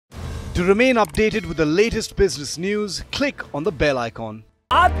To remain updated with the latest business news, click on the bell icon.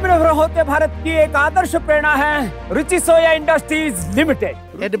 आत्मनिर्भर होते भारत की एक आदर्श प्रेरणा है रुचि सोया industries limited.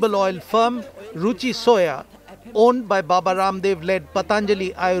 Edible oil firm Ruchi Soya, owned by Baba Ramdev-led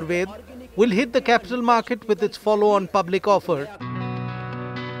Patanjali Ayurved, will hit the capital market with its follow-on public offer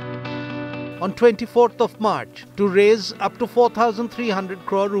on 24th of March to raise up to 4,300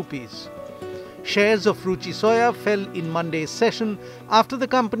 crore rupees. Shares of Ruchi Soya fell in Monday's session after the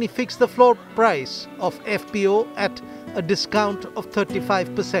company fixed the floor price of FPO at a discount of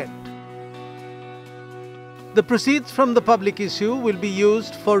 35%. The proceeds from the public issue will be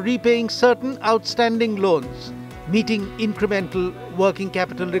used for repaying certain outstanding loans, meeting incremental working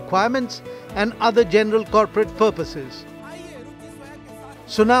capital requirements and other general corporate purposes.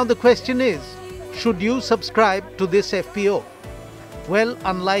 So now the question is, should you subscribe to this FPO? Well,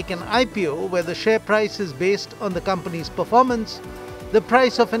 unlike an IPO where the share price is based on the company's performance, the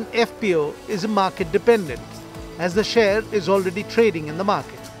price of an FPO is market dependent, as the share is already trading in the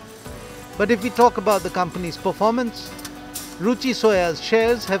market. But if we talk about the company's performance, Ruchi Soya's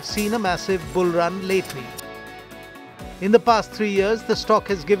shares have seen a massive bull run lately. In the past 3 years, the stock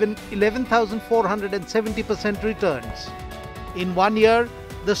has given 11,470% returns. In 1 year,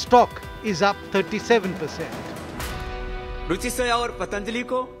 the stock is up 37%. रुचि सोया और पतंजलि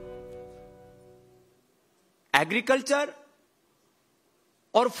को agriculture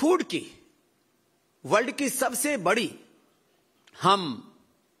और food की world की सबसे बड़ी हम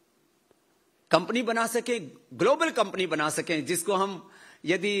company बना सकें, ग्लोबल कंपनी बना सकें, जिसको हम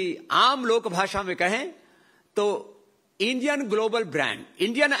यदि आम लोक भाषा में कहें तो Indian global brand,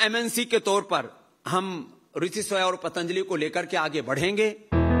 Indian MNC के तौर पर हम रुचि सोया और पतंजलि को लेकर के आगे बढ़ेंगे।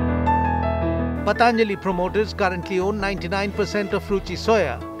 Patanjali promoters currently own 99% of Ruchi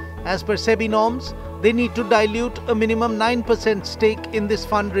Soya. As per SEBI norms, they need to dilute a minimum 9% stake in this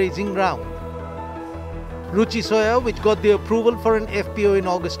fundraising round. Ruchi Soya, which got the approval for an FPO in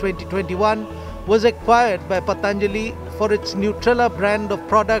August 2021, was acquired by Patanjali for its Nutrella brand of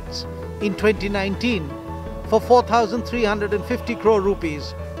products in 2019 for 4,350 crore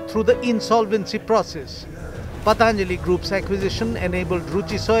rupees through the insolvency process. Patanjali Group's acquisition enabled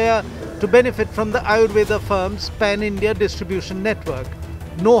Ruchi Soya to benefit from the Ayurveda firm's pan-India distribution network,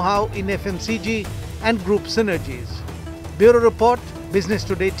 know-how in FMCG and group synergies. Bureau Report, Business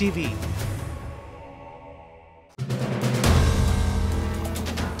Today TV.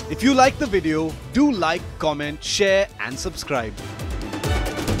 If you like the video, do like, comment, share and subscribe.